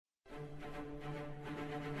Good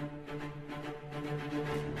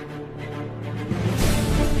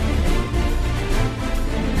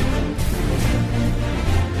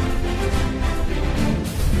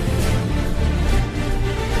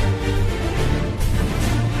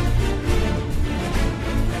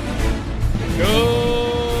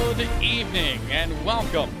evening and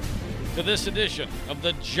welcome to this edition of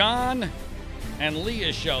the John and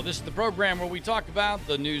Leah Show. This is the program where we talk about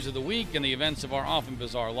the news of the week and the events of our often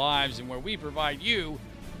bizarre lives, and where we provide you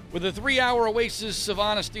with a 3-hour oasis of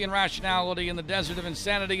honesty and rationality in the desert of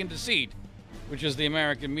insanity and deceit, which is the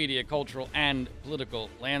American media, cultural, and political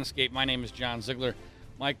landscape. My name is John Ziegler.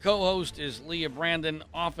 My co-host is Leah Brandon.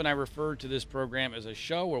 Often I refer to this program as a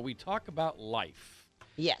show where we talk about life.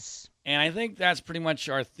 Yes. And I think that's pretty much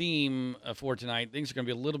our theme for tonight. Things are going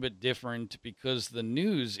to be a little bit different because the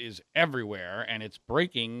news is everywhere, and it's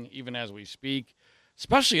breaking even as we speak,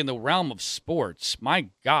 especially in the realm of sports. My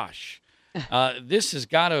gosh. This has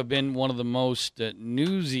got to have been one of the most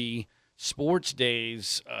newsy sports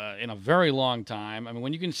days in a very long time. I mean,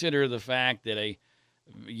 when you consider the fact that a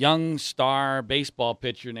young star baseball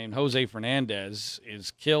pitcher named Jose Fernandez is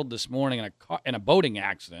killed this morning in a boating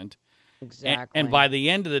accident. Exactly. And by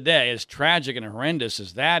the end of the day, as tragic and horrendous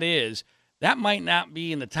as that is, that might not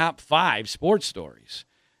be in the top 5 sports stories.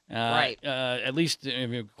 Right. At least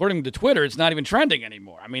according to Twitter, it's not even trending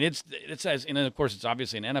anymore. I mean, it says, and of course, it's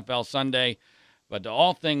obviously an NFL Sunday, but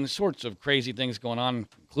all sorts of crazy things going on,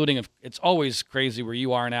 including it's always crazy where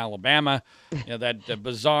you are in Alabama. That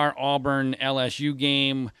bizarre Auburn LSU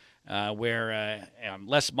game. Where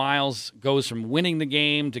Les Miles goes from winning the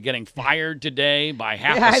game to getting fired today by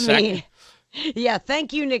half a second.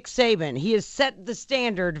 Thank you, Nick Saban. He has set the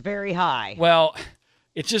standard very high. Well,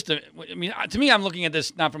 it's just, to me, I'm looking at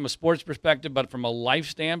this not from a sports perspective, but from a life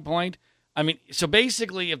standpoint. I mean, so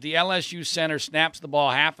basically, if the LSU center snaps the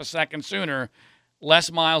ball half a second sooner, Les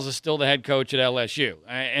Miles is still the head coach at LSU.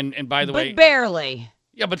 And by the way, but barely.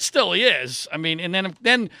 Yeah, but still he is. I mean, and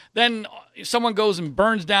then someone goes and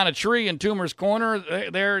burns down a tree in Toomer's Corner.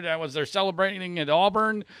 They're celebrating at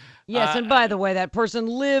Auburn. Yes, and by the way, that person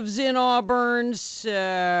lives in Auburn,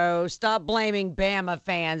 so stop blaming Bama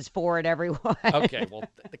fans for it, everyone. Okay, well,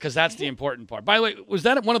 because that's the important part. By the way, was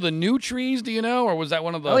that one of the new trees, do you know, or was that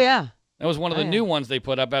one of the... Oh, yeah. That was one of the new ones they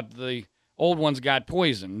put up after the old ones got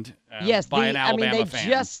poisoned by an Alabama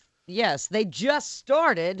fan. Yes, they just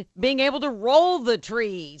started being able to roll the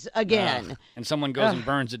trees again. And someone goes and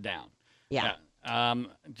burns it down. Yeah.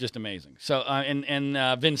 Just amazing. So,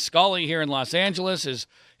 and Vin Scully here in Los Angeles is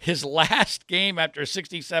his last game after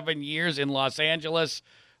 67 years in Los Angeles.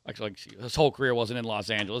 Actually, his whole career wasn't in Los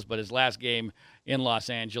Angeles, but his last game in Los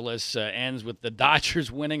Angeles ends with the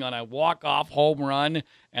Dodgers winning on a walk-off home run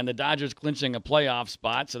and the Dodgers clinching a playoff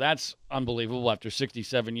spot. So that's unbelievable after a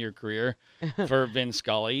 67-year career for Vin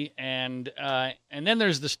Scully. And then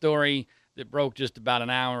there's the story that broke just about an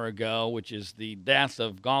hour ago, which is the death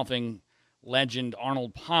of golfing legend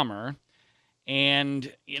Arnold Palmer.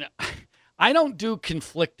 And, I don't do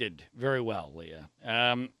conflicted very well, Leah.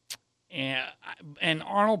 And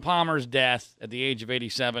Arnold Palmer's death at the age of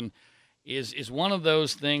 87 is one of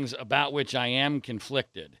those things about which I am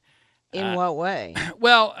conflicted. In what way?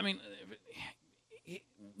 Well, I mean,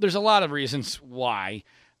 there's a lot of reasons why.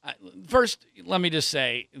 First, let me just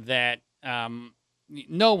say that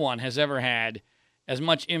no one has ever had as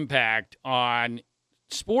much impact on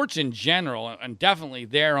sports in general, and definitely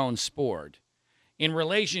their own sport, in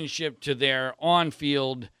relationship to their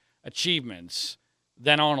on-field achievements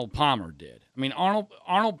than Arnold Palmer did. I mean,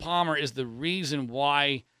 Arnold Palmer is the reason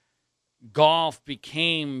why golf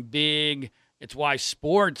became big. It's why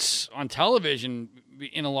sports on television,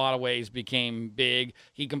 in a lot of ways, became big.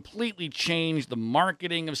 He completely changed the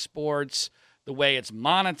marketing of sports, the way it's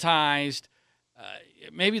monetized.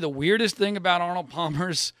 Maybe the weirdest thing about Arnold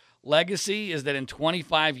Palmer's legacy is that in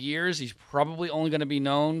 25 years, he's probably only going to be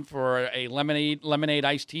known for a lemonade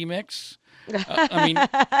iced tea mix. I mean,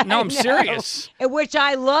 no, I'm serious. Which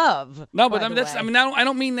I love. No, but I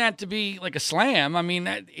don't mean that to be like a slam. I mean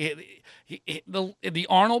that the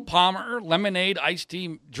Arnold Palmer lemonade iced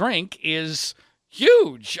tea drink is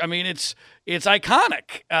huge. I mean, it's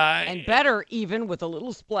iconic. And better even with a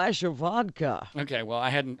little splash of vodka. Okay, well, I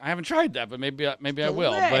haven't tried that, but maybe I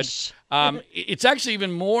will. But it's actually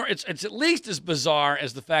even more. It's at least as bizarre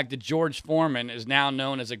as the fact that George Foreman is now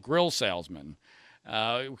known as a grill salesman.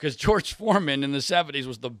 Because George Foreman in the 70s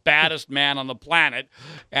was the baddest man on the planet,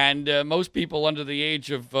 and most people under the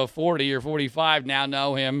age of 40 or 45 now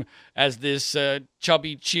know him as this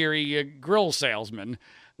chubby, cheery grill salesman.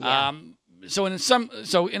 Yeah. So in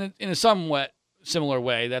a somewhat similar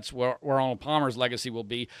way. That's where Arnold Palmer's legacy will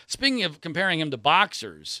be. Speaking of comparing him to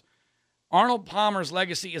boxers, Arnold Palmer's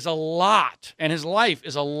legacy is a lot, and his life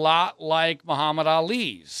is a lot like Muhammad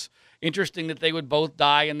Ali's. Interesting that they would both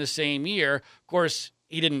die in the same year. Of course,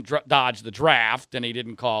 he didn't dodge the draft, and he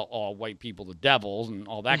didn't call all white people the devils and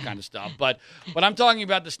all that kind of stuff. But I'm talking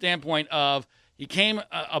about the standpoint of he came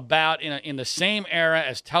about in the same era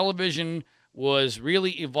as television was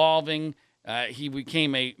really evolving. He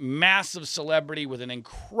became a massive celebrity with an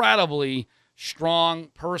incredibly strong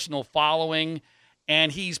personal following,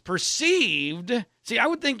 and he's perceived. See, I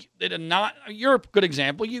would think that you're a good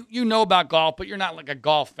example. You know about golf, but you're not like a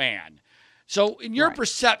golf fan. So in your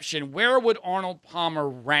perception, where would Arnold Palmer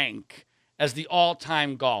rank as the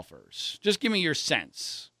all-time golfers? Just give me your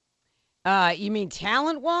sense. You mean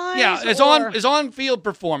talent-wise? Yeah, his on-field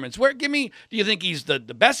performance. Do you think he's the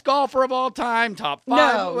best golfer of all time, top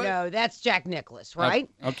 5? No, that's Jack Nicklaus, right?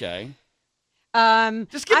 Okay.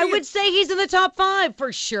 I would say he's in the top 5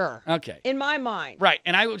 for sure. Okay. In my mind. Right,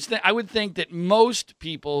 and I would think that most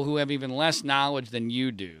people who have even less knowledge than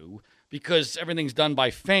you do, because everything's done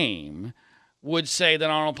by fame, would say that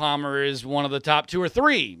Arnold Palmer is one of the top 2 or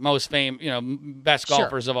 3 most best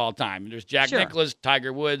golfers of all time. There's Jack Nicklaus,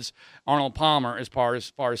 Tiger Woods, Arnold Palmer as far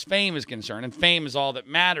as fame is concerned, and fame is all that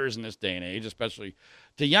matters in this day and age, especially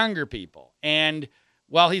to younger people. And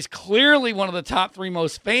while he's clearly one of the top 3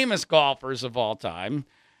 most famous golfers of all time,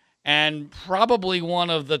 and probably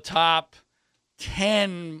one of the top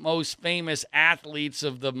 10 most famous athletes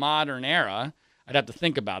of the modern era, I'd have to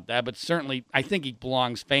think about that, but certainly I think he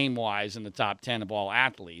belongs fame-wise in the top 10 of all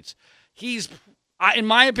athletes. He's, in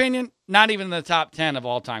my opinion, not even in the top 10 of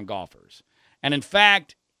all-time golfers. And in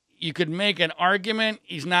fact, you could make an argument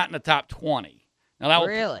he's not in the top 20. Now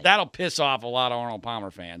that'll piss off a lot of Arnold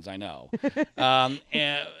Palmer fans, I know. And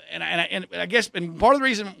I guess part of the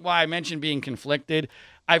reason why I mentioned being conflicted,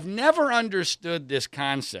 I've never understood this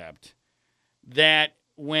concept that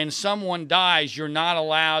when someone dies, you're not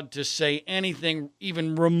allowed to say anything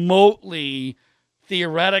even remotely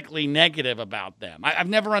theoretically negative about them. I've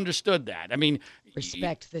never understood that. I mean,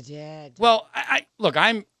 respect the dead. Well, look,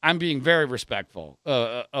 I'm being very respectful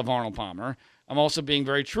of Arnold Palmer. I'm also being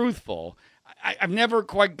very truthful. I've never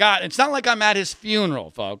quite got. It's not like I'm at his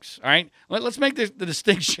funeral, folks. All right, let's make the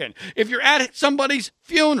distinction. If you're at somebody's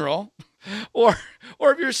funeral, or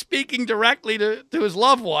if you're speaking directly to his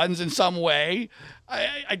loved ones in some way,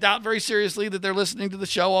 I doubt very seriously that they're listening to the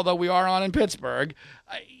show, although we are on in Pittsburgh.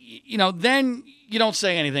 Then you don't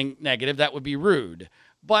say anything negative. That would be rude.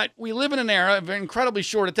 But we live in an era of incredibly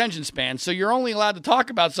short attention span, so you're only allowed to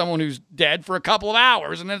talk about someone who's dead for a couple of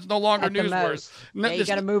hours, and it's no longer newsworthy. You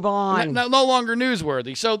got to move on. No longer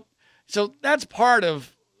newsworthy. So that's part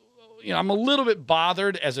of. I'm a little bit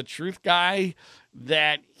bothered as a truth guy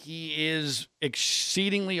that he is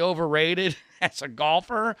exceedingly overrated as a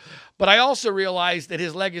golfer. But I also realize that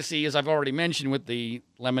his legacy, as I've already mentioned with the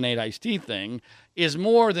lemonade iced tea thing, is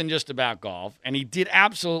more than just about golf. And he did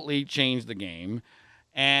absolutely change the game.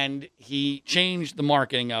 And he changed the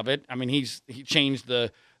marketing of it. I mean, he changed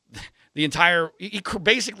the entire. He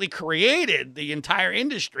basically created the entire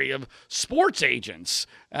industry of sports agents,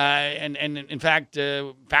 and in fact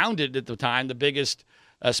founded at the time the biggest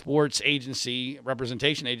sports agency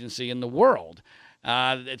representation agency in the world.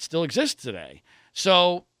 It still exists today.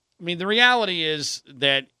 So, I mean, the reality is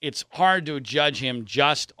that it's hard to judge him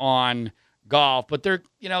just on golf. But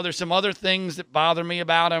there's some other things that bother me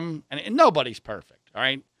about him, and nobody's perfect. All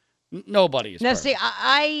right, nobody is. Now, perfect.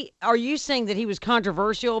 see, are you saying that he was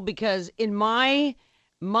controversial? Because in my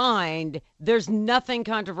mind, there's nothing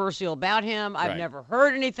controversial about him. I've never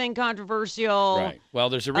heard anything controversial. Right. Well,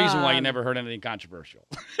 there's a reason why you never heard anything controversial.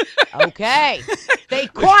 Okay. They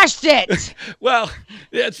quashed it. Well,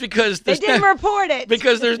 it's because they didn't report it.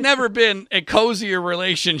 Because there's never been a cozier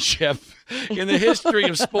relationship in the history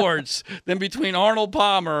of sports than between Arnold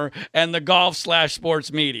Palmer and the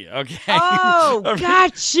golf/sports media. Okay. Oh,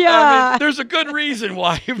 gotcha. I mean, there's a good reason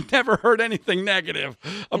why you've never heard anything negative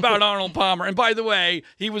about Arnold Palmer. And by the way,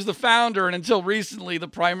 he was the founder and until recently the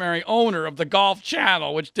primary owner of the Golf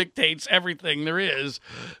Channel, which dictates everything there is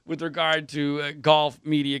with regard to golf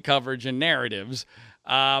media coverage and narratives.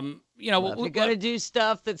 If you're going to do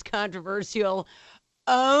stuff that's controversial,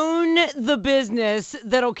 own the business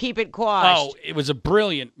that'll keep it quashed. Oh, it was a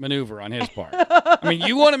brilliant maneuver on his part. I mean,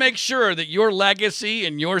 you want to make sure that your legacy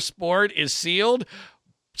and your sport is sealed.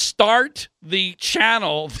 start the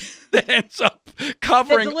channel that ends up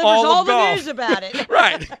covering That delivers all of the golf. news about it.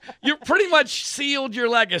 Right. You pretty much sealed your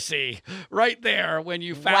legacy right there when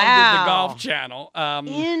you founded the Wow. Golf Channel.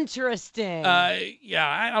 Interesting. Yeah,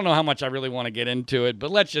 I don't know how much I really want to get into it,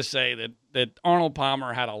 but let's just say that Arnold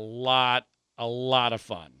Palmer had a lot of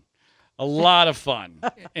fun. A lot of fun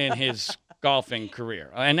in his golfing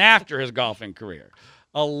career and after his golfing career.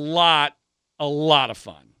 A lot of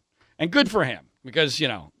fun. And good for him because, you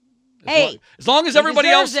know, as long as everybody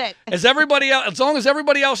else as long as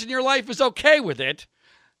everybody else in your life is okay with it,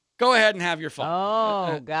 go ahead and have your fun.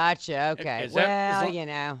 Oh, gotcha. Okay. You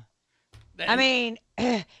know. I mean,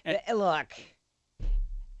 look,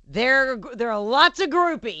 there are lots of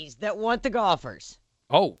groupies that want the golfers.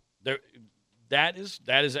 Oh, that is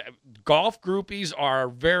golf groupies are a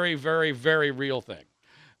very, very, very real thing.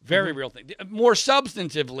 Very real thing. More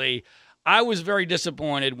substantively, I was very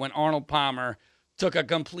disappointed when Arnold Palmer took a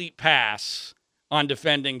complete pass on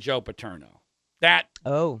defending Joe Paterno. That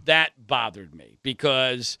bothered me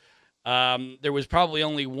because there was probably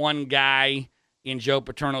only one guy in Joe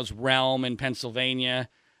Paterno's realm in Pennsylvania.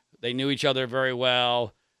 They knew each other very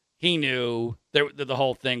well. He knew that the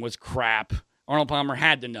whole thing was crap. Arnold Palmer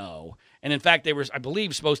had to know. And in fact, they were, I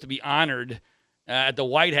believe, supposed to be honored at the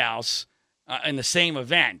White House in the same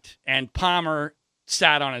event. And Palmer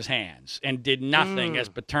sat on his hands and did nothing as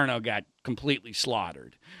Paterno got completely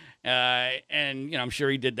slaughtered. And, you know, I'm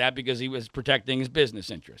sure he did that because he was protecting his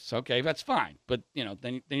business interests. Okay, that's fine. But, you know,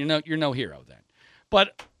 then you're no hero then.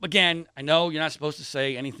 But, again, I know you're not supposed to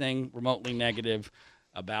say anything remotely negative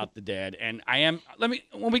about the dead. And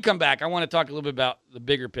when we come back, I want to talk a little bit about the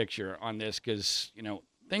bigger picture on this because, you know,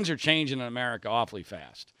 things are changing in America awfully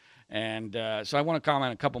fast. And so I want to comment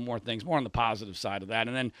on a couple more things, more on the positive side of that.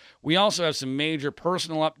 And then we also have some major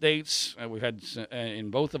personal updates we've had in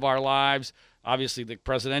both of our lives. Obviously, the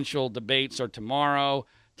presidential debates are tomorrow.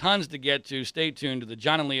 Tons to get to. Stay tuned to the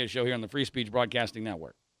John and Leah Show here on the Free Speech Broadcasting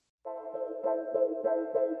Network.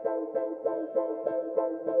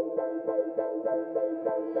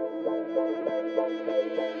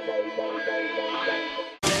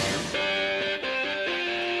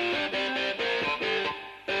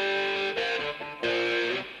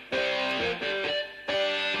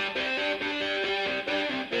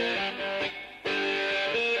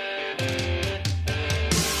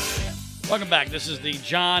 Welcome back. This is the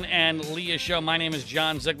John and Leah Show. My name is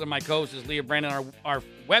John Ziegler. My co-host is Leah Brandon. Our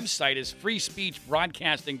website is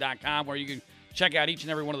freespeechbroadcasting.com, where you can check out each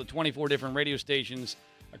and every one of the 24 different radio stations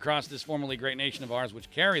across this formerly great nation of ours, which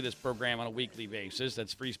carry this program on a weekly basis.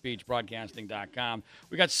 That's freespeechbroadcasting.com.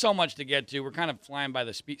 We got so much to get to. We're kind of flying by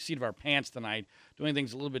the seat of our pants tonight, doing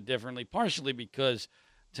things a little bit differently, partially because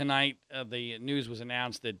tonight the news was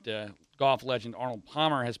announced that golf legend Arnold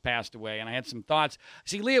Palmer has passed away, and I had some thoughts.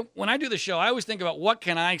 See, Leah, when I do the show, I always think about what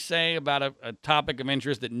can I say about a topic of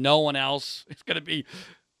interest that no one else is going to be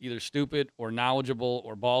either stupid or knowledgeable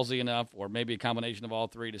or ballsy enough or maybe a combination of all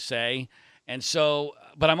three to say. And so,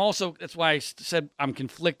 but I'm also, that's why I said I'm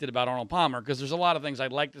conflicted about Arnold Palmer, because there's a lot of things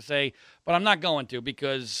I'd like to say, but I'm not going to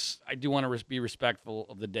because I do want to be respectful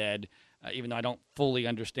of the dead. Even though I don't fully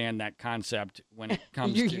understand that concept when it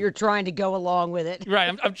comes to... You're trying to go along with it.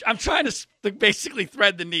 Right. I'm trying to basically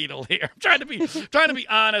thread the needle here. I'm trying to be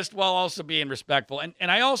honest while also being respectful. And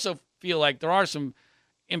I also feel like there are some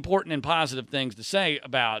important and positive things to say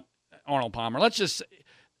about Arnold Palmer. Let's just say,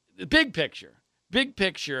 the big picture,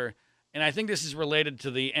 and I think this is related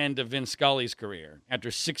to the end of Vin Scully's career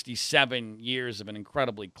after 67 years of an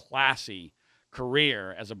incredibly classy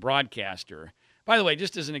career as a broadcaster. By the way,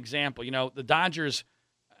 just as an example, you know, the Dodgers,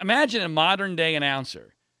 imagine a modern-day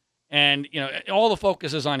announcer, and, you know, all the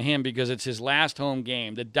focus is on him because it's his last home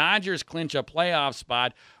game. The Dodgers clinch a playoff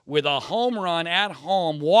spot with a home run at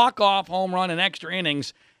home, walk-off home run in extra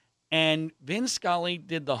innings, and Vin Scully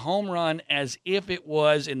did the home run as if it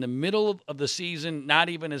was in the middle of the season, not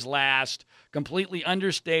even his last, completely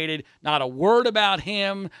understated, not a word about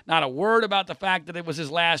him, not a word about the fact that it was his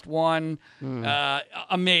last one.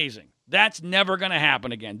 Amazing. That's never going to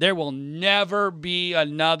happen again. There will never be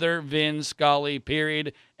another Vin Scully,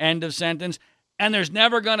 period, end of sentence. And there's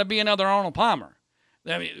never going to be another Arnold Palmer.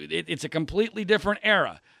 I mean, it's a completely different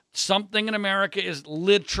era. Something in America is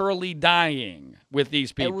literally dying with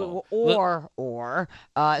these people. Or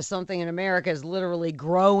something in America is literally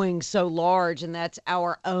growing so large, and that's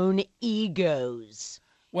our own egos.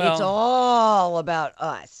 Well, it's all about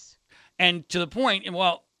us. And to the point,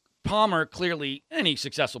 well, Palmer, clearly, any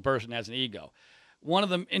successful person has an ego. One of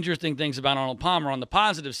the interesting things about Arnold Palmer on the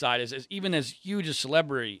positive side is even as huge a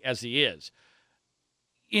celebrity as he is,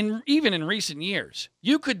 even in recent years,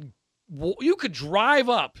 you could you could drive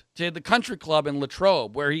up to the country club in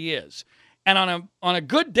Latrobe where he is, and on a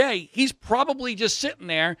good day, he's probably just sitting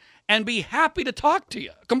there and be happy to talk to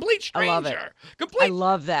you. Complete stranger. I love it. I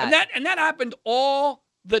love that. And that happened all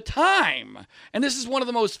the time. And this is one of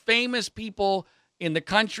the most famous people in the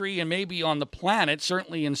country and maybe on the planet,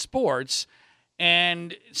 certainly in sports.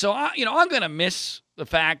 And so, I'm going to miss the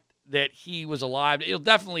fact that he was alive. It'll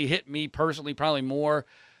definitely hit me personally, probably more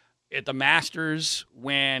at the Masters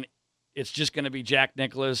when it's just going to be Jack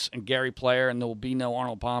Nicklaus and Gary Player, and there will be no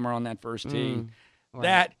Arnold Palmer on that first tee. Right.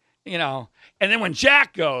 That, and then when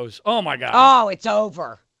Jack goes, oh, my God. Oh, it's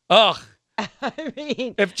over. Ugh. I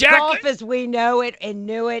mean, if Jack, golf as we know it and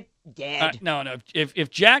knew it, dead. No. If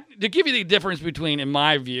Jack, to give you the difference between, in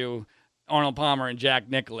my view, Arnold Palmer and Jack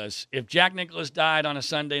Nicklaus, if Jack Nicklaus died on a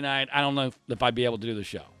Sunday night, I don't know if I'd be able to do the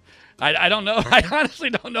show. I don't know. I honestly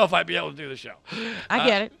don't know if I'd be able to do the show. I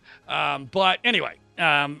get it. But anyway,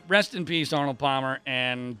 rest in peace, Arnold Palmer,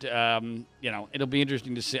 and it'll be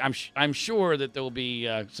interesting to see. I'm sure that there will be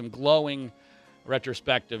some glowing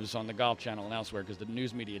retrospectives on the Golf Channel and elsewhere because the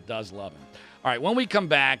news media does love him. All right, when we come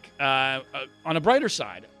back, on a brighter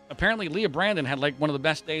side, apparently Leah Brandon had like one of the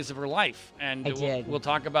best days of her life, and we'll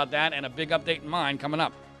talk about that and a big update in mine coming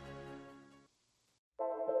up.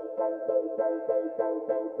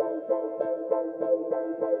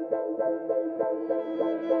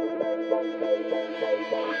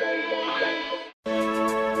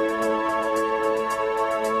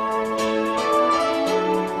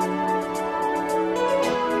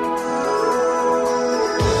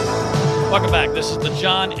 Welcome back. This is the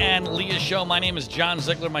John and Leah Show. My name is John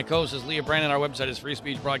Ziegler. My co-host is Leah Brandon. Our website is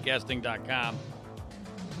freespeechbroadcasting.com.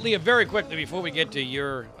 Leah, very quickly, before we get to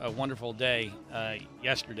your wonderful day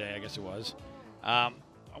yesterday, I guess it was, I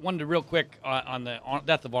wanted to real quick on the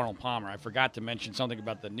death of Arnold Palmer. I forgot to mention something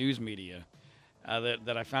about the news media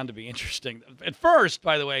that I found to be interesting. At first,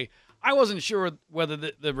 by the way, I wasn't sure whether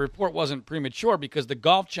the report wasn't premature because the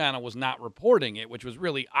Golf Channel was not reporting it, which was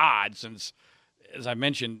really odd since, as I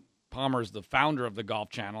mentioned, Palmer's the founder of the Golf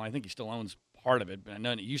Channel. I think he still owns part of it, but I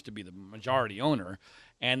know he used to be the majority owner.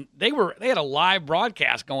 And they had a live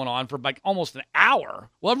broadcast going on for like almost an hour.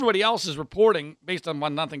 Well, everybody else is reporting based on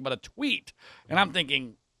nothing but a tweet. And I'm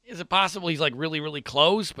thinking, is it possible he's like really, really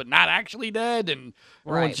close, but not actually dead? And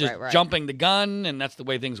everyone's just jumping the gun, and that's the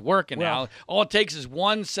way things work. And now all it takes is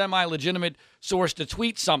one semi-legitimate source to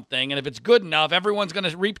tweet something, and if it's good enough, everyone's going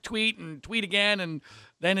to retweet and tweet again, and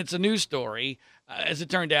then it's a news story. As it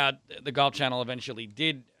turned out, the Golf Channel eventually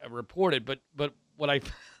did report it, but what I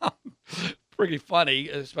found pretty funny,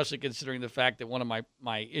 especially considering the fact that one of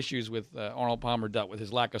my issues with Arnold Palmer dealt with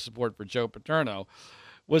his lack of support for Joe Paterno,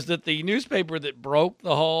 was that the newspaper that broke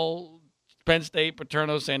the whole Penn State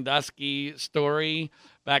Paterno Sandusky story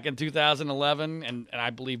back in 2011, and I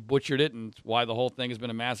believe butchered it, and why the whole thing has been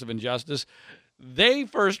a massive injustice, they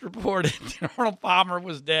first reported that Arnold Palmer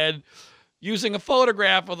was dead using a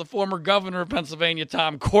photograph of the former governor of Pennsylvania,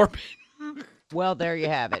 Tom Corbin. Well, there you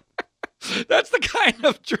have it. That's the kind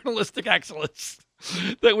of journalistic excellence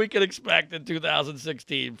that we can expect in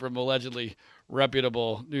 2016 from allegedly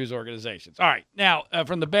reputable news organizations. All right, now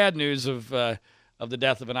from the bad news of the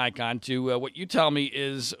death of an icon to what you tell me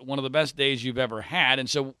is one of the best days you've ever had. And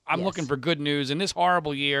so I'm looking for good news. In this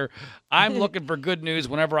horrible year, I'm looking for good news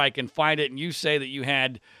whenever I can find it. And you say that you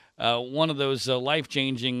had one of those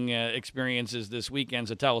life-changing experiences this weekend,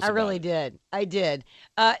 so tell us about it. I really did. I did.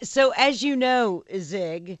 So as you know,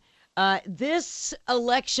 Zig, this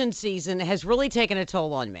election season has really taken a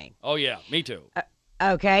toll on me. Oh, yeah, me too.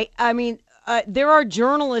 Okay. I mean, there are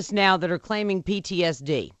journalists now that are claiming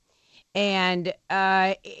PTSD. And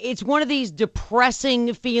it's one of these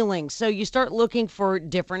depressing feelings. So you start looking for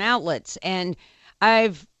different outlets. And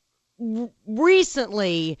I've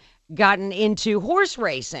recently gotten into horse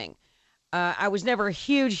racing. I was never a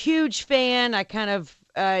huge fan. I kind of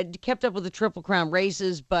kept up with the Triple Crown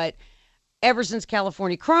races, but ever since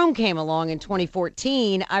California Chrome came along in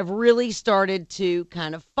 2014, I've really started to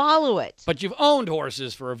kind of follow it. But you've owned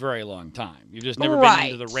horses for a very long time. You've just never been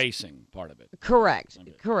into the racing part of it. Correct.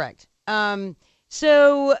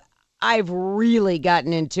 So I've really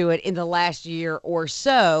gotten into it in the last year or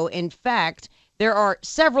so. In fact, there are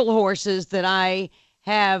several horses that I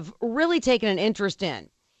have really taken an interest in.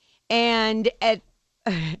 And at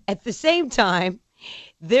the same time,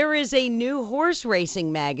 there is a new horse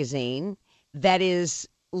racing magazine that is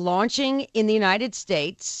launching in the United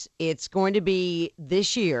States. It's going to be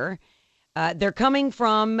this year. They're coming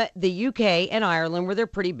from the UK and Ireland, where they're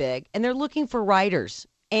pretty big, and they're looking for writers.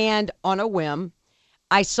 And on a whim,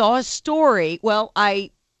 I saw a story. Well, I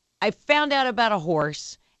found out about a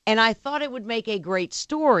horse, And I thought it would make a great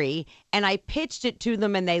story, and I pitched it to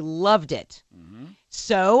them, and they loved it.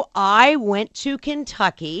 So I went to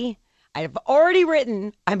Kentucky. I've already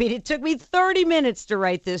written, it took me 30 minutes to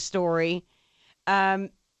write this story. I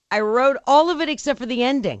wrote all of it except for the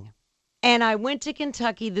ending. And I went to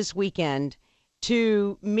Kentucky this weekend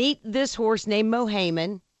to meet this horse named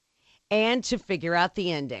Mohaymen and to figure out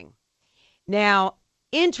the ending. Now,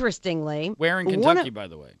 interestingly, Where in Kentucky, by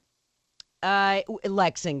the way?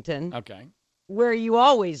 Lexington, Okay. where you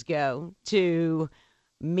always go to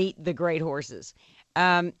meet the great horses.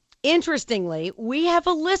 Interestingly, we have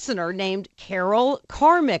a listener named Carol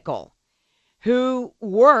Carmichael who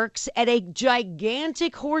works at a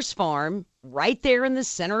gigantic horse farm right there in the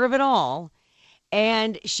center of it all.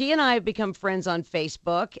 And she and I have become friends on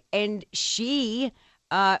Facebook, and she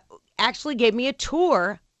actually gave me a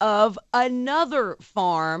tour of another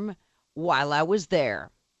farm while I was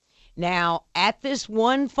there. Now, at this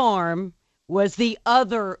one farm was a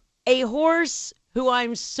horse who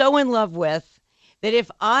I'm so in love with that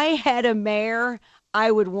if I had a mare,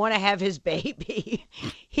 I would want to have his baby.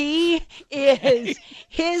 His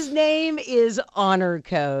name is Honor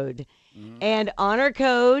Code. And Honor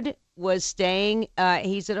Code was staying,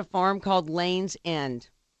 he's at a farm called Lane's End.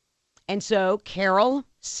 And so Carol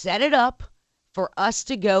set it up for us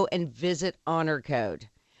to go and visit Honor Code,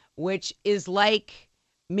 which is like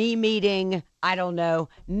me meeting, I don't know,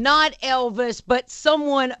 not Elvis, but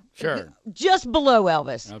someone just below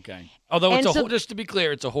Elvis. Okay. Although just to be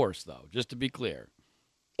clear, it's a horse, though. Just to be clear.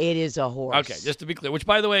 It is a horse. Okay, just to be clear. Which,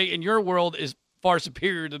 by the way, in your world is far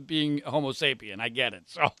superior to being a Homo sapien. I get it.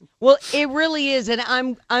 So. Well, it really is, and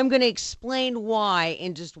I'm going to explain why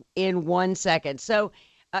in 1 second. So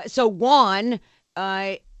Juan,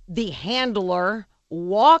 the handler,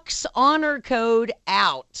 walks Honor Code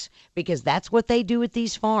out because that's what they do at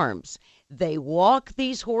these farms. They walk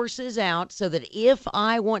these horses out so that if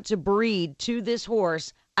I want to breed to this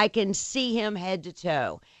horse, I can see him head to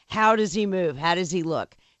toe. How does he move? How does he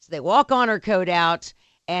look? So they walk Honor Code out,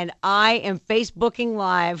 and I am Facebooking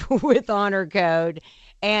live with Honor Code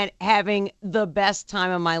and having the best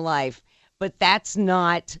time of my life. But that's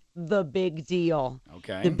not the big deal.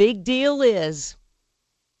 Okay. The big deal is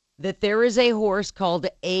that there is a horse called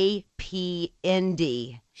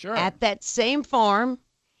APND at that same farm.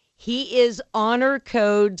 He is Honor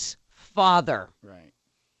Code's father. Right.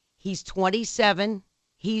 He's 27.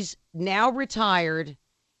 He's now retired.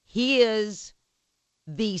 He is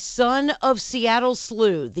the son of Seattle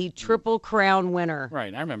Slew, the Triple Crown winner.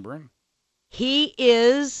 Right, I remember him. He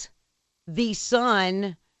is the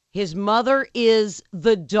son. His mother is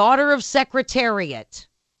the daughter of Secretariat.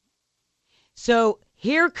 So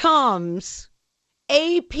here comes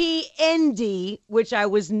APND, which I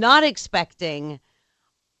was not expecting,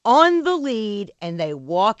 on the lead, and they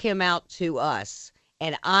walk him out to us.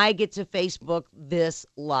 And I get to Facebook this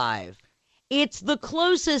live. It's the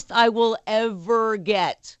closest I will ever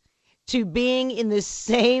get to being in the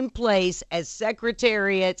same place as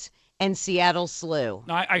Secretariat and Seattle Slew.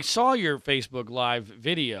 Now, I saw your Facebook Live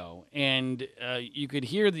video, and you could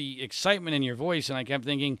hear the excitement in your voice, and I kept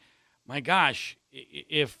thinking, my gosh,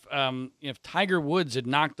 if Tiger Woods had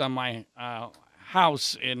knocked on my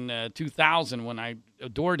house in 2000 when I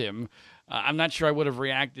adored him, I'm not sure I would have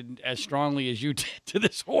reacted as strongly as you did to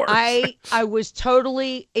this horse. I was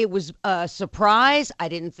it was a surprise. I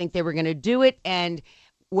didn't think they were going to do it. And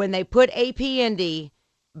when they put APND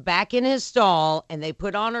back in his stall and they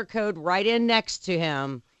put Honor Code right in next to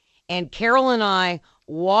him, and Carol and I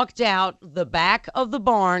walked out the back of the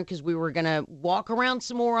barn because we were going to walk around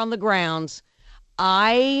some more on the grounds,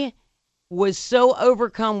 I was so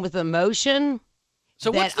overcome with emotion. So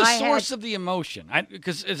what's the source of the emotion?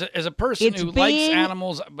 Because as a person who likes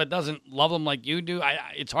animals but doesn't love them like you do,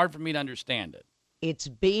 it's hard for me to understand it. It's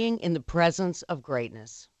being in the presence of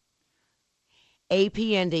greatness.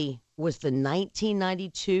 APND was the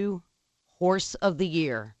 1992 Horse of the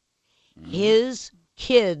Year. His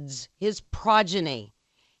kids, his progeny,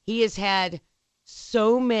 he has had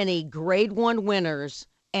so many Grade 1 winners,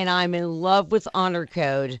 and I'm in love with Honor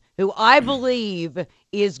Code, who I believe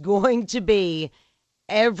is going to be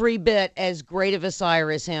every bit as great of a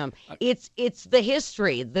sire as him. It's the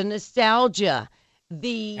history, the nostalgia,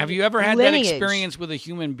 the Have you ever had lineage. that experience with a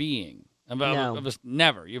human being? No.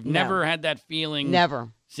 Never. You've never had that feeling.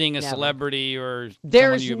 Never. Seeing a celebrity or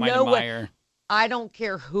There's someone you might admire. I don't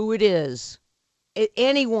care who it is.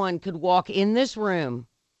 Anyone could walk in this room,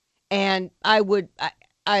 and I would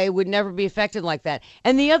never be affected like that.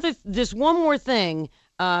 And just one more thing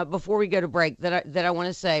before we go to break that I want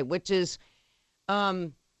to say, which is,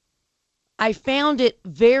 I found it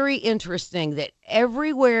very interesting that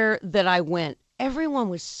everywhere that I went, everyone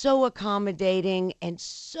was so accommodating and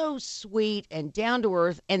so sweet and down to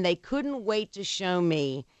earth, and they couldn't wait to show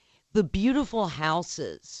me the beautiful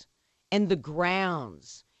houses and the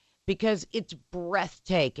grounds because it's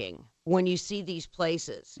breathtaking when you see these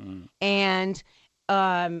places. And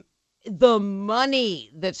the money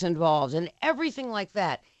that's involved and everything like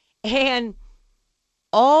that. And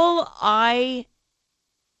all I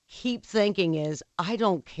keep thinking is, I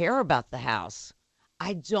don't care about the house.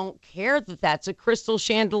 I don't care that that's a crystal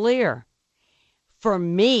chandelier. For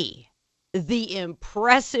me, the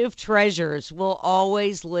impressive treasures will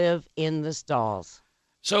always live in the stalls.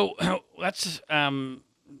 So that's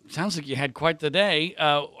sounds like you had quite the day.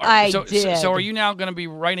 I did. So are you now going to be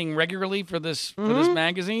writing regularly for this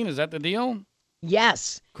magazine? Is that the deal?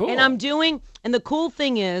 Yes. Cool. And the cool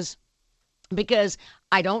thing is, because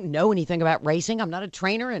I don't know anything about racing, I'm not a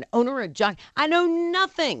trainer, an owner, a jockey. I know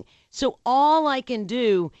nothing. So all I can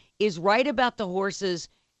do is write about the horses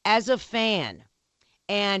as a fan.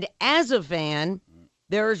 And as a fan,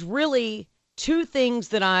 there's really two things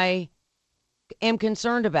that I am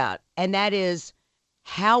concerned about, and that is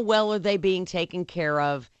how well are they being taken care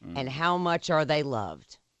of and how much are they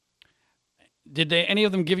loved? Did any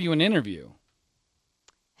of them give you an interview?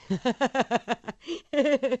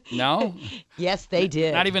 No? Yes, they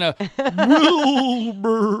did. Not even a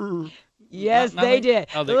Wilbur. Yes, they did.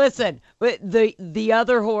 Oh, Listen, the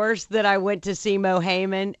other horse that I went to see, Mo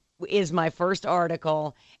Heyman, is my first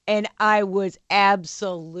article, and I was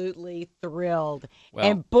absolutely thrilled. Well,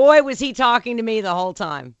 and boy, was he talking to me the whole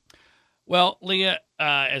time. Well, Leah,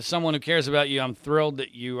 as someone who cares about you, I'm thrilled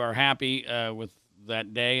that you are happy with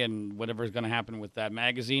that day and whatever is going to happen with that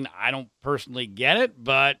magazine. I don't personally get it,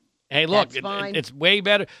 but hey, look, it's way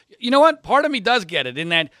better. You know what? Part of me does get it in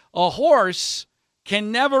that a horse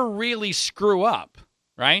can never really screw up,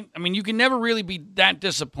 right? I mean, you can never really be that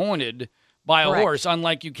disappointed by a horse,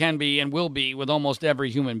 unlike you can be and will be with almost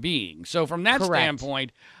every human being. So from that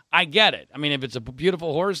standpoint, I get it. I mean, if it's a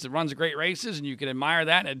beautiful horse that runs great races and you can admire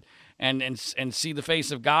that and see the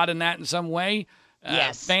face of God in that in some way,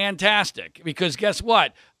 yes, fantastic. Because guess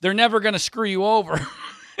what? They're never going to screw you over.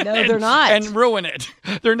 No, they're not. And ruin it.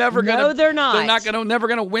 They're never going to. No, they're not. They're not going to. Never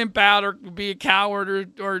going to wimp out or be a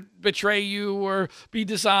coward or betray you or be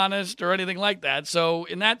dishonest or anything like that. So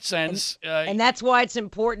in that sense, and that's why it's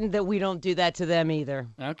important that we don't do that to them either.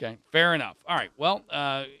 Okay, fair enough. All right. Well,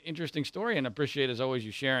 interesting story, and appreciate as always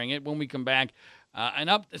you sharing it. When we come back,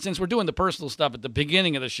 since we're doing the personal stuff at the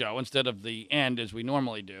beginning of the show instead of the end as we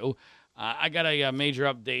normally do. I got a major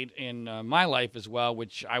update in my life as well,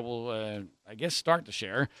 which I will, I guess, start to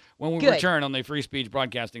share when we return on the Free Speech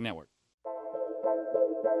Broadcasting Network.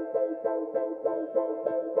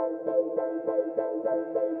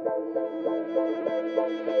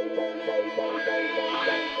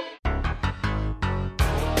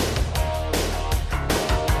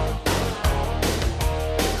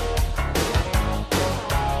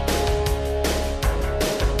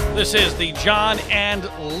 This is the John and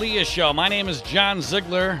Leah Show. My name is John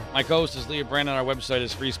Ziegler. My co-host is Leah Brandon. Our website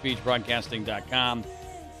is freespeechbroadcasting.com.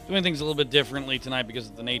 Doing things a little bit differently tonight because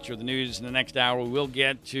of the nature of the news. In the next hour, we will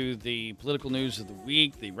get to the political news of the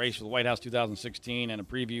week, the race for the White House 2016, and a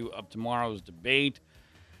preview of tomorrow's debate.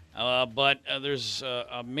 But there's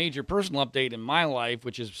a major personal update in my life,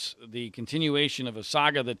 which is the continuation of a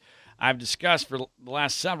saga that I've discussed for the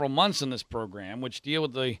last several months in this program, which deal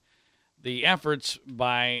with the efforts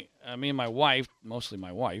by me and my wife, mostly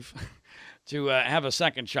my wife, to have a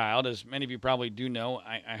second child. As many of you probably do know,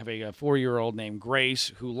 I have a 4-year-old named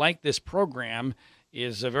Grace who, like this program,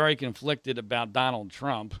 is very conflicted about Donald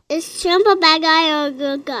Trump. Is Trump a bad guy or a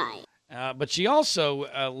good guy? But she also,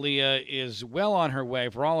 Leah, is well on her way,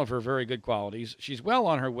 for all of her very good qualities, she's well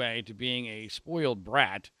on her way to being a spoiled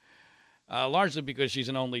brat, largely because she's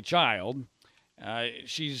an only child.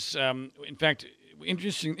 She's, in fact...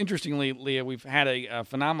 Interestingly, Leah, we've had a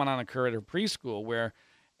phenomenon occur at her preschool where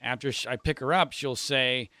after I pick her up, she'll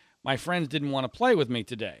say, my friends didn't want to play with me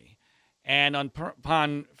today. And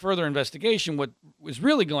upon further investigation, what was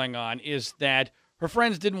really going on is that her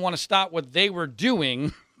friends didn't want to stop what they were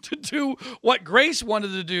doing to do what Grace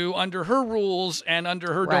wanted to do under her rules and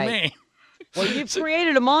under her domain. Well, you've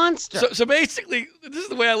created a monster. So basically, this is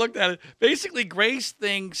the way I looked at it. Basically, Grace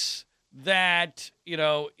thinks that, you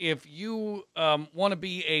know, if you want to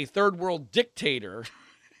be a third world dictator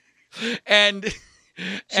and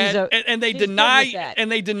they deny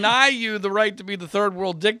you the right to be the third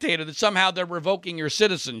world dictator, that somehow they're revoking your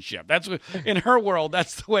citizenship. That's what, in her world,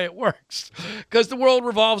 that's the way it works, because the world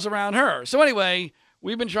revolves around her. So anyway,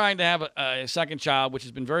 we've been trying to have a second child, which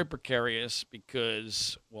has been very precarious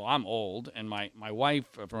because, well, I'm old, and my wife,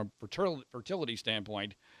 from a fertility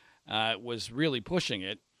standpoint, was really pushing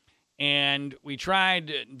it. And we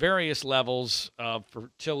tried various levels of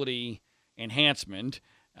fertility enhancement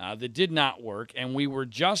that did not work. And we were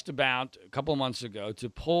just about, a couple of months ago, to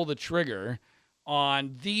pull the trigger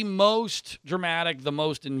on the most dramatic, the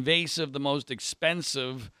most invasive, the most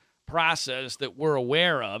expensive process that we're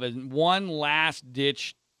aware of, and one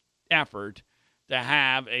last-ditch effort to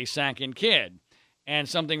have a second kid. And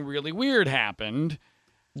something really weird happened.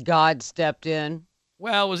 God stepped in.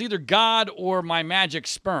 Well, it was either God or my magic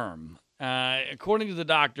sperm. According to the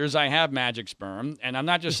doctors, I have magic sperm, and I'm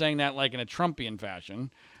not just saying that like in a Trumpian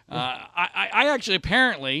fashion. I actually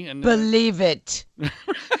apparently... and Believe it.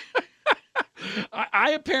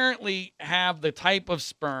 I apparently have the type of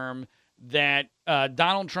sperm that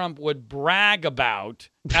Donald Trump would brag about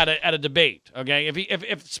at a debate. Okay,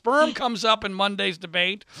 if sperm comes up in Monday's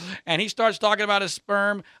debate and he starts talking about his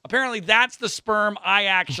sperm, apparently that's the sperm I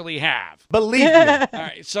actually have. Believe me. All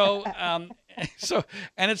right, so and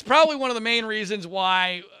it's probably one of the main reasons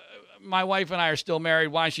why my wife and I are still married.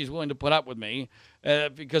 Why she's willing to put up with me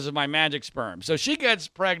because of my magic sperm. So she gets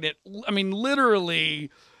pregnant. I mean,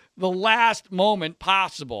 literally the last moment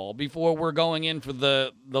possible before we're going in for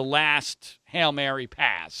the last Hail Mary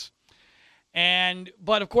pass.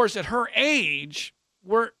 But of course, at her age,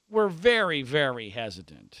 we're very, very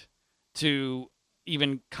hesitant to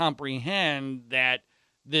even comprehend that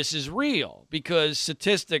this is real, because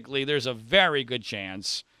statistically there's a very good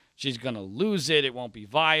chance she's going to lose it. It won't be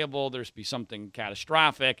viable. There's be something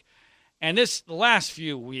catastrophic. And the last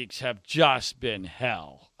few weeks have just been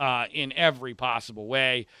hell in every possible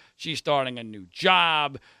way. She's starting a new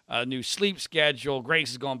job, a new sleep schedule.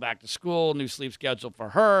 Grace is going back to school, new sleep schedule for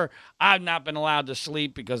her. I've not been allowed to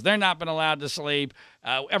sleep because they're not been allowed to sleep.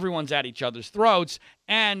 Everyone's at each other's throats.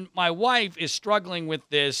 And my wife is struggling with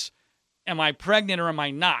this. Am I pregnant or am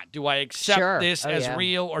I not? Do I accept this as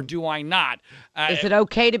real or do I not? Is it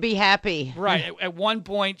okay to be happy? Right. At one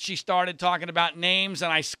point, she started talking about names,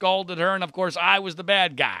 and I scolded her, and of course, I was the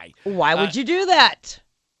bad guy. Why would you do that?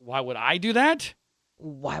 Why would I do that?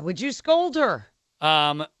 Why would you scold her?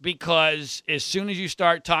 Because as soon as you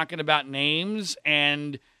start talking about names,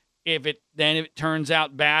 and if it turns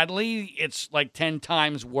out badly, it's like 10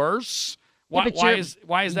 times worse. Why is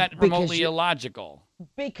that remotely illogical?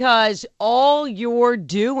 Because all you're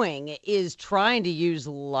doing is trying to use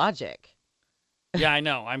logic. Yeah, I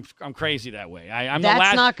know. I'm crazy that way.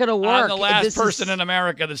 That's not going to work. I'm the last person in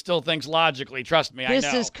America that still thinks logically. Trust me, I know.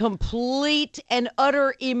 This is complete and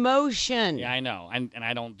utter emotion. Yeah, I know. And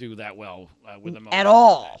I don't do that well with emotion. At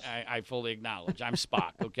all. I fully acknowledge. I'm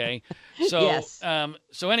Spock, okay? So, yes.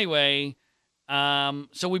 So anyway,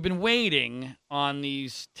 so we've been waiting on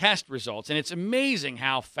these test results, and it's amazing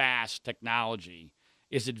how fast technology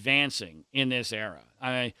is advancing in this era.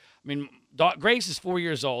 I mean, Grace is 4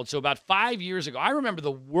 years old, so about 5 years ago, I remember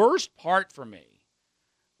the worst part for me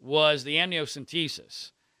was the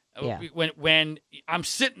amniocentesis. Yeah. When I'm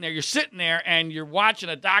sitting there, you're sitting there, and you're watching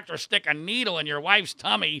a doctor stick a needle in your wife's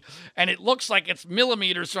tummy, and it looks like it's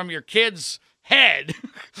millimeters from your kid's head.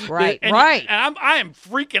 Right, right. And I am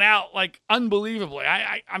freaking out like unbelievably.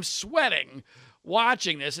 I'm sweating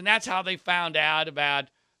watching this, and that's how they found out about,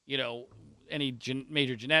 any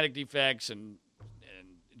major genetic defects and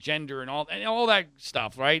gender and all that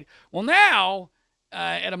stuff, right? Well, now,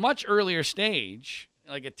 at a much earlier stage,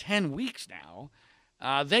 like at 10 weeks now,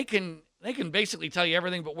 they can basically tell you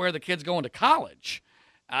everything but where the kid's going to college.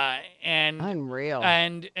 And unreal.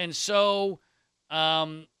 And so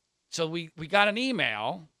we got an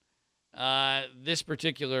email this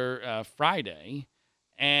particular Friday.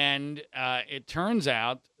 And it turns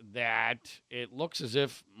out that it looks as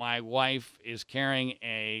if my wife is carrying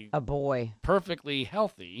a boy, perfectly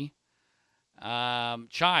healthy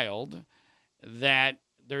child that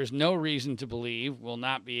there's no reason to believe will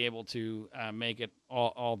not be able to make it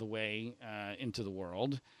all the way into the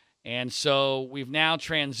world. And so we've now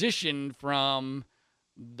transitioned from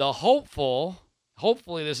the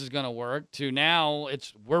hopefully this is going to work, to now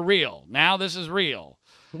we're real. Now this is real.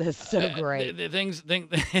 That's so great. Things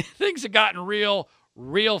have gotten real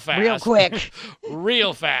fast. Real quick.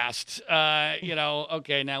 Real fast.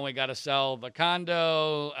 Okay, now we got to sell the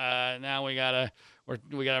condo. Now we got to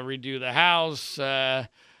redo the house.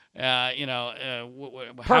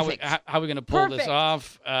 Perfect. How are we going to pull this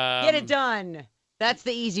off? Get it done. That's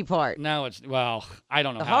the easy part. No, I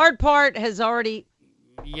don't know. The hard part has already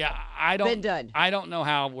been done. I don't know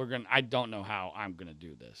how I'm going to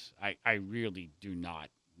do this. I really do not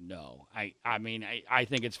no. I mean, I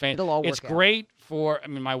think it's fantastic. It'll all It's work out. great for, I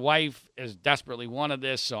mean, my wife has desperately wanted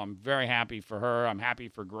this, so I'm very happy for her. I'm happy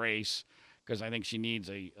for Grace because I think she needs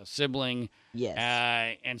a sibling. Yes.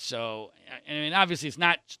 And so, I mean, obviously it's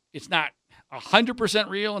not 100%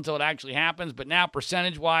 real until it actually happens, but now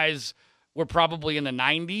percentage-wise, we're probably in the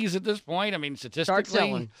 90s at this point. I mean, statistically. Start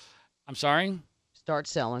selling. I'm sorry? Start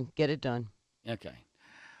selling. Get it done. Okay.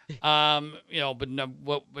 Now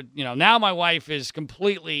my wife is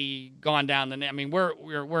completely gone down the. I mean,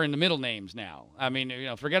 we're in the middle names now. I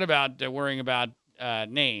mean, forget about worrying about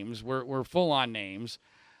names. We're full on names.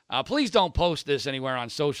 Please don't post this anywhere on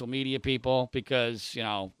social media, people, because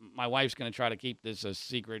my wife's going to try to keep this a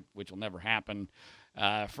secret, which will never happen.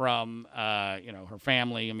 From her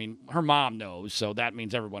family. I mean, her mom knows, so that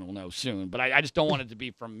means everyone will know soon. But I just don't want it to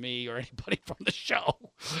be from me or anybody from the show.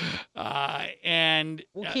 And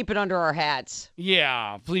We'll keep it under our hats.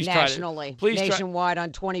 Yeah, please Nationally. Please nationwide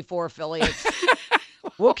on 24 affiliates.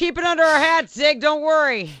 We'll keep it under our hats, Zig. Don't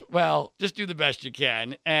worry. Well, just do the best you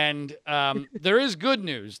can. And there is good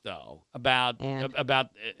news, though, about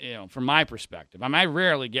from my perspective. I mean, I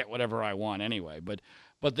rarely get whatever I want anyway, but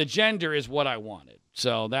the gender is what I wanted.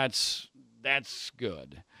 So that's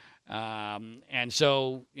good. And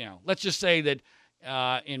so, let's just say that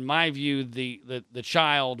in my view, the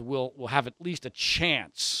child will have at least a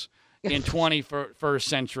chance in 21st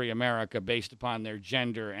century America based upon their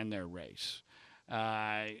gender and their race,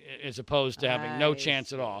 as opposed to having no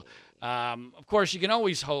chance at all. Of course, you can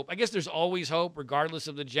always hope. I guess there's always hope regardless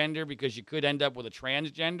of the gender because you could end up with a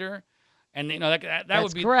transgender. And that That's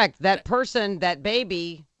would be correct. That person, that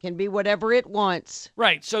baby, can be whatever it wants.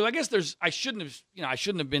 right. So I guess I shouldn't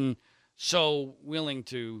have been so willing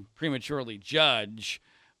to prematurely judge.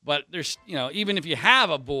 But there's even if you have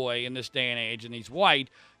a boy in this day and age and he's white,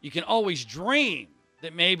 you can always dream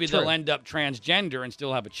that maybe True. they'll end up transgender and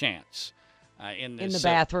still have a chance in this In the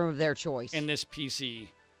bathroom of their choice. in this PC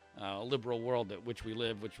liberal world at which we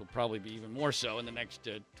live, which will probably be even more so in the next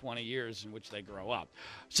 20 years in which they grow up.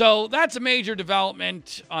 So that's a major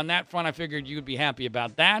development on that front. I figured you'd be happy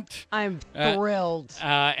about that. I'm thrilled.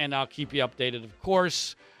 And I'll keep you updated, of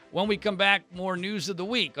course. When we come back, more news of the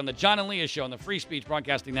week on the John and Leah Show on the Free Speech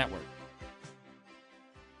Broadcasting Network.